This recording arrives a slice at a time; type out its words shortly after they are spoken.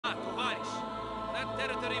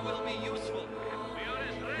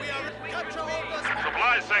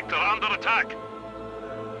sector under attack.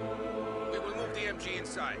 We will move the MG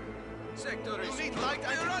inside. Sector is... You need light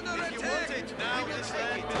We're under if you attack! want it, now this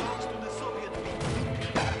land belongs to the Soviet people.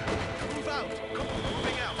 Move out.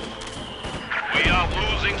 Moving out. We are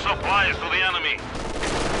losing supplies to the enemy.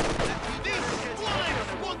 This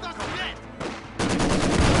lives want us dead!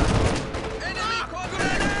 Enemy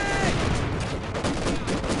grenade!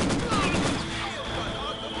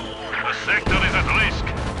 The sector is at risk.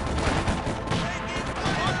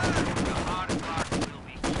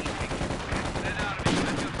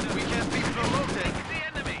 We can't be promoted.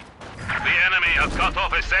 The enemy has cut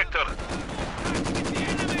off a sector.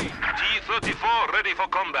 T-34 ready for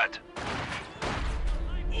combat.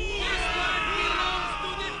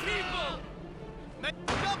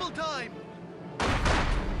 Double time!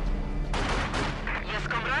 Yes,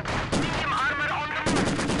 comrade. Medium armor on the move.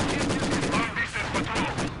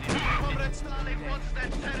 Comrade Stalin wants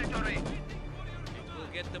that territory. We'll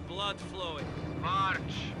get the blood flowing.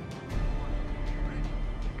 March.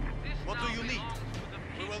 What do you need?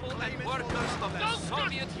 We will claim and it workers for of the ourselves.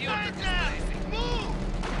 Soviet Union. Move!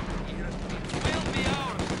 It will be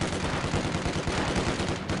ours.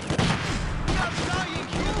 We are dying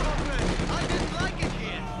here, comrade! I didn't like it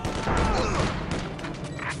here!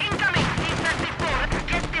 Incoming T-34.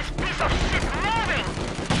 Get this piece of shit moving.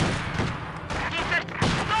 T-34,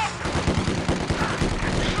 stop!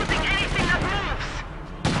 Shooting anything that moves.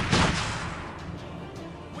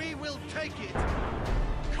 We will take it!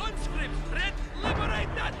 Conscripts, Red,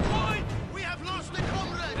 liberate that point! We have lost the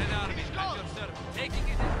comrade! Red Army, He's at gone! your service. Taking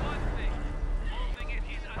it is one thing. Holding it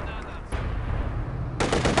is another.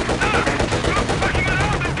 Stop fucking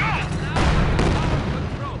around and go! Now under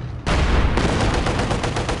control.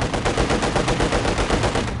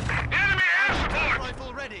 Enemy air support!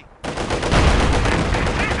 Rifle ready!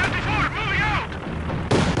 T-34 moving out!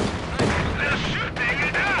 They're shooting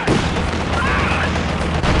at us!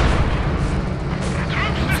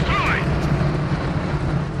 Troops destroyed!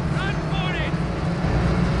 Run for it!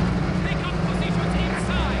 Take up positions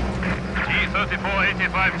inside.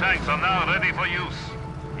 T-34-85 tanks are now ready for use.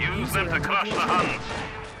 Use them to crush the Huns.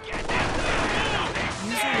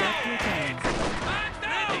 User left your channel. Man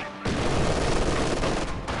down!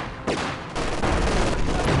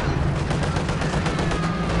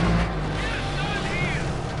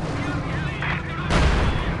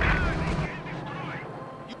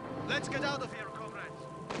 Let's get out of here, comrades!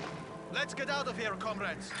 Let's get out of here,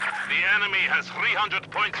 comrades! The enemy has 300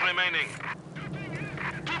 points remaining.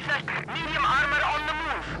 T-34, medium armor on the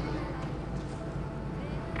move.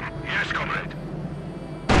 Yes, comrade.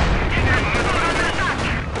 Under attack.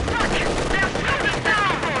 Fuck! They're shooting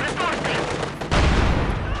down. Reporting.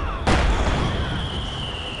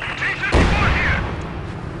 T-34 here!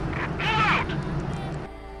 Move out!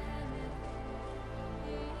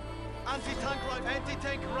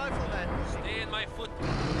 Anti-tank rifleman! Stay in my foot.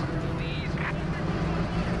 Please.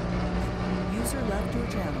 User left your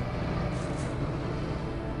channel.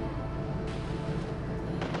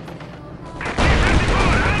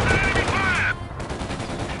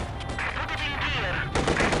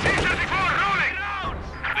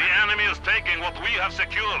 Taking what we have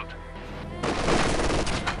secured.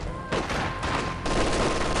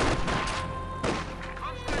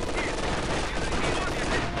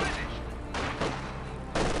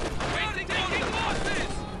 Waiting taking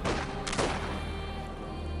losses!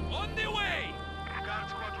 On the way! Guard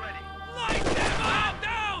squad ready. Light them all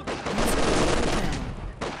down!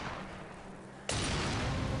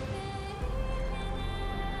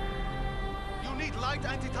 You need light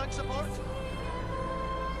anti-tank support?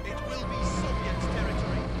 It will be Soviet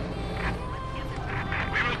territory.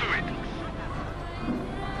 We will do it.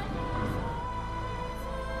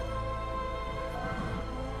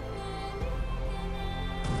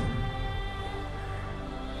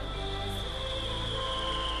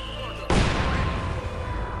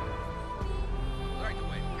 Right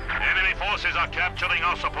away. Enemy forces are capturing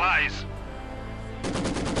our supplies.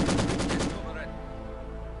 Comrade.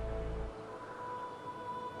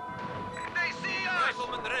 They see us!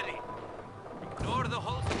 Rifleman ready. Ignore the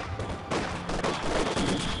whole...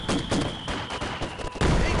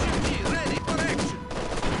 HMG ready for action.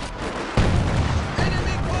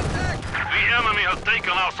 Enemy contact! The enemy has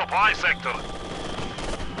taken our supply sector.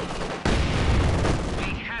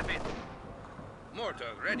 We have it. Mortar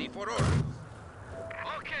ready for orders.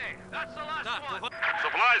 Okay, that's the last Stop. one.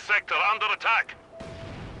 Supply sector under attack.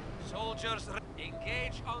 Soldiers,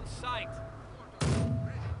 engage on sight.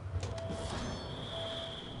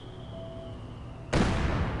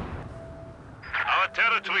 Our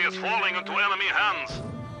territory is falling into enemy hands.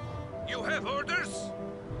 You have orders?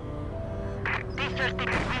 T-34, T-30, we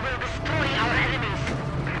will destroy our enemies.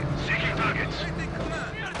 Seeking targets. Waiting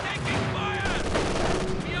command. We are taking fire!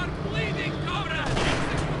 We are bleeding, comrades!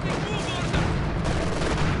 Executing move order!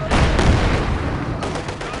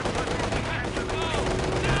 Have to go!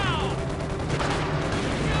 Now!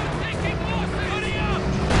 We are taking losses! Hurry up!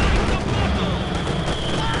 Light the bottle!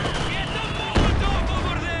 Get the Molotov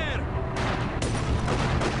over there!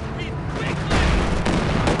 Quickly!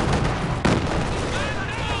 And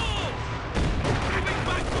move! Moving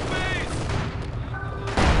back to base!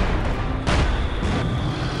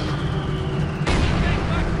 Take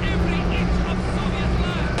back every inch of Soviet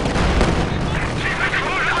land!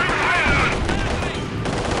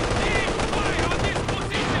 Keep fire on this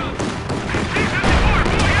position!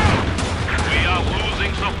 We are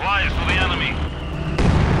losing supplies to the enemy.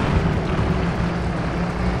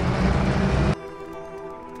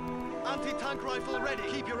 Anti-tank rifle ready.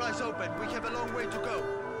 Keep your eyes open. We have a long way to go.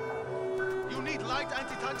 You need light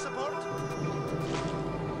anti-tank support?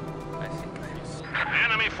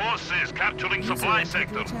 Enemy forces capturing User supply entered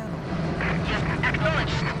your sector. channel. Yes,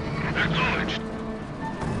 acknowledged. Acknowledged.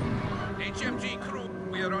 HMG crew,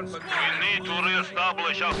 we are on patrol. We need to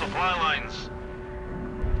re-establish our supply lines.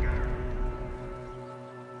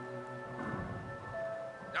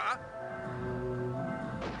 Ah?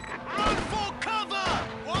 Run for cover!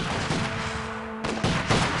 What?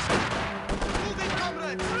 Moving,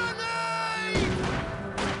 comrades! Grenade!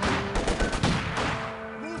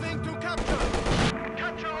 Moving to capture.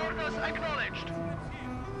 Capture orders acknowledged.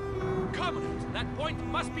 Comrades, that point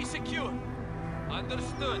must be secure.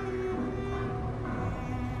 Understood.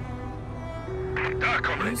 Dark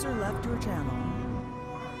comrade. User left your channel.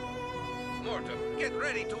 Mortar, get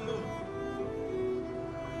ready to move.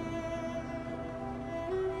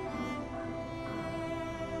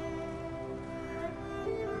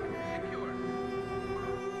 Secure.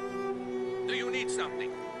 Do you need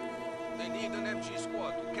something? They need an MG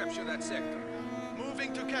squad to capture that sector.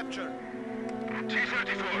 Moving to capture.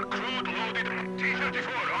 T-34, crude loaded.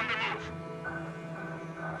 T-34 on the move.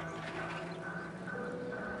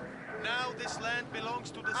 Now this land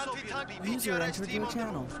belongs to the Soviet people. User PTRS entered team your on the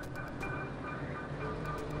channel. move.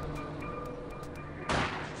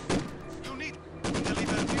 You need to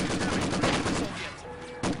deliver new territory to the Soviets.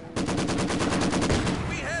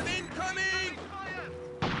 We have incoming!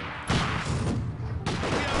 We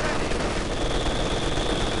are ready.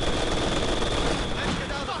 Let's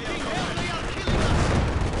get out of here. They are killing us.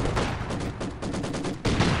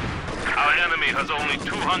 Our enemy has only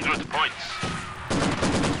 200 points.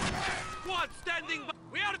 Squad standing by.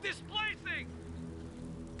 We are displacing!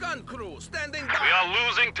 Gun crew, standing We by! are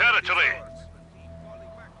losing territory.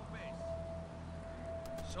 Falling back to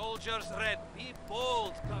base. Soldiers red, be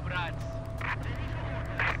bold, comrades.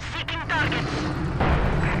 Seeking targets.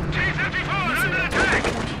 T-34 under attack.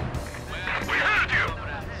 We heard you.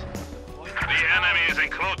 The enemy is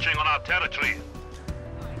encroaching on our territory.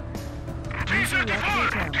 User left your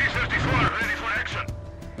channel. T-34 ready for action.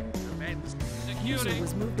 User Securing.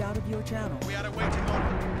 was moved out of your channel. We are awaiting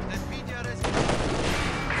order. That PTRS.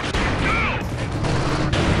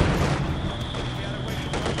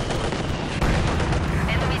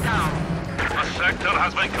 Enemy down. The sector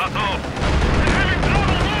has been cut off. The enemy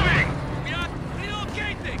global moving. We are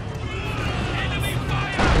relocating! Enemy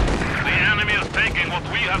fire! The enemy is taking what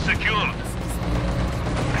we have secured.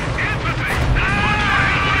 Infantry!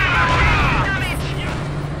 Damage.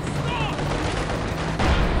 Stop!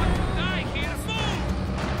 Die here, move!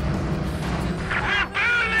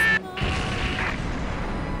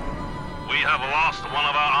 We have lost one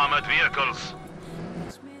of our armored vehicles.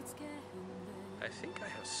 I think I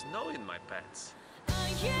have snow in my pants.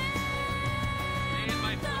 Stay in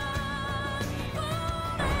my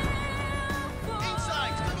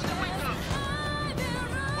Inside, through the windows.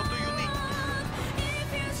 What do you need?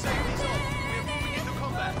 Safety zone. We're moving into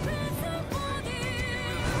combat.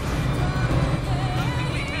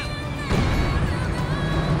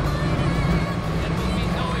 There will be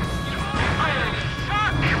no excuse.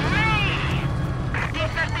 Fuck me!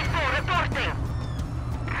 T-34 reporting.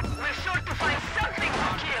 We're sure to find something to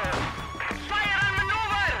kill. Fire and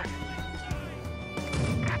maneuver!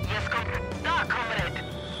 Yes, comrade.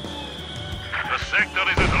 The sector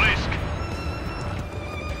is at risk.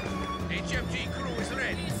 HMG crew is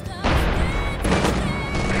ready.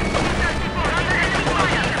 T-34 under enemy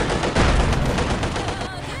fire.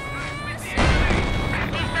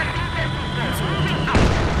 T-34 moving out.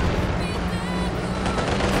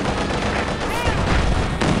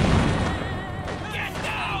 Get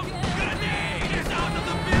down! Grenade is out of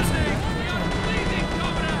the building! We are bleeding,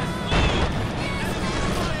 comrades! Move!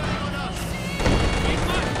 We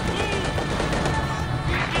must move!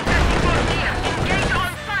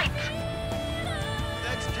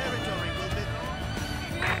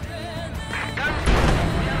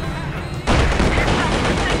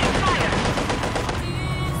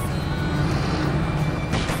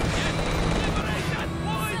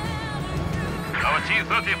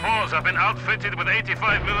 vehicles have been outfitted with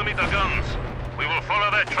 85mm guns. We will follow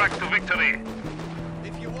their track to victory.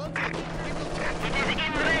 If you want it, we will take It is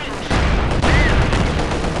in range. There.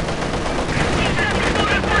 T-34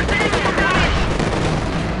 reports engine damage.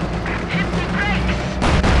 Hit the brakes.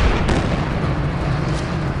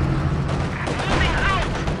 Moving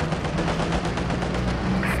out.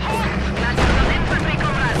 Halt! Classical infantry,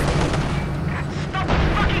 comrades. Stop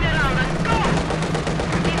fucking around and go!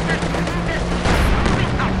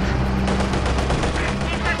 Moving out.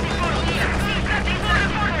 T-34 here. T-34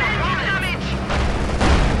 reports engine damage.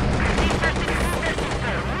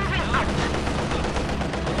 T-34 moving out.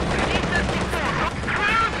 T-34.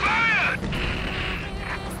 Fired!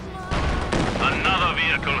 Another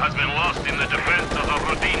vehicle has been lost in the defense of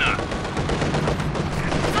Rodina.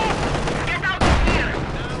 Stop! Get out of here!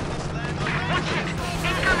 Watch it!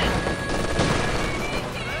 Incoming!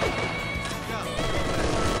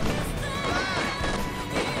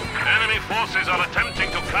 Enemy forces are attempting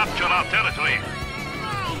to capture our territory.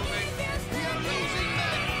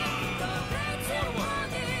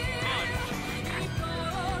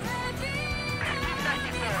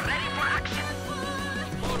 T-34 ready for action!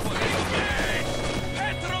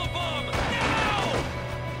 Petrol bomb! Now!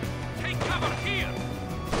 Take cover here!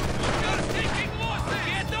 You're taking losses!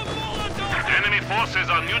 Get the Molotov! Enemy forces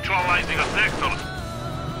are neutralizing a sector.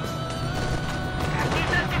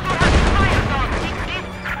 T-34 has fire on!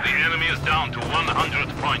 The enemy is down to 100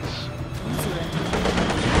 points.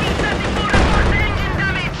 T-34 reports engine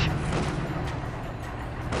damage!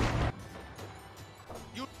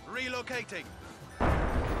 you. Relocating.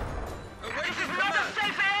 Away This is from not a command.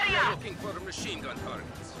 safe We're area! looking for machine gun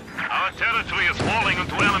targets. Our territory is falling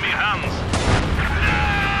into enemy hands.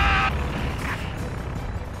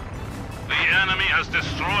 The enemy has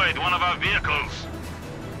destroyed one of our vehicles.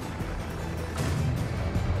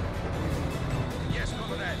 Yes,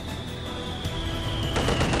 comrade.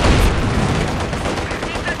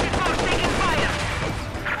 T-34 taking fire!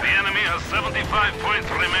 The enemy has 75 points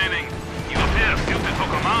remaining. You appear suited for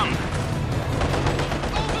command.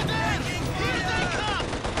 Over there! Here they come!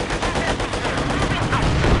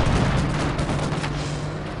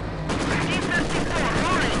 T-34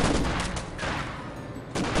 rolling!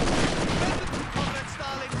 Comrade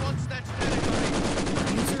Stalin wants that territory.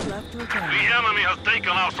 User left your The channel. enemy has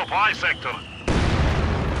taken our supply sector.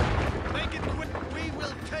 Make it quick. We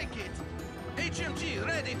will take it. HMG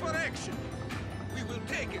ready for action. We will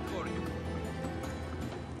take it for you.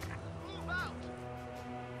 Move out.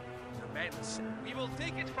 Tremendous. We will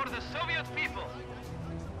take it for the Soviet people.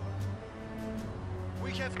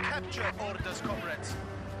 We have capture orders, comrades.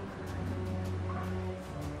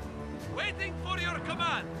 Waiting for your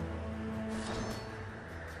command.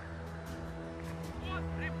 What?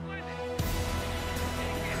 Replenish.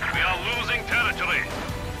 We are losing territory.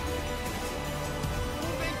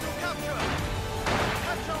 Moving to capture.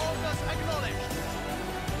 Capture orders acknowledged.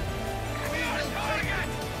 We will take it.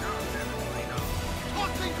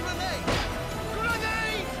 Tossing grenade.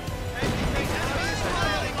 Grenade! Enemy is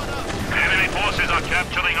firing on us. Enemy forces are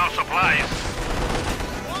capturing our supplies.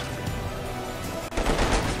 What?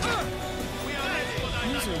 We are ready.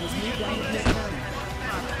 User was moved out of your channel.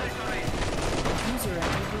 User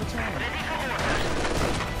entered your channel. Ready for orders!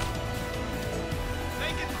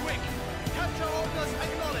 Make it quick. Capture orders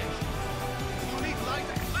acknowledged. You need light.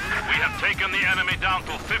 We have taken the enemy down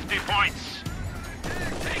to 50 points.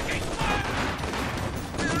 Taking fire!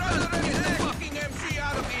 We're already the fucking MC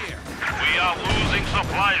out of here. We are losing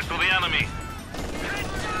supplies to the enemy. Get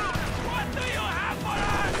down! What do you have?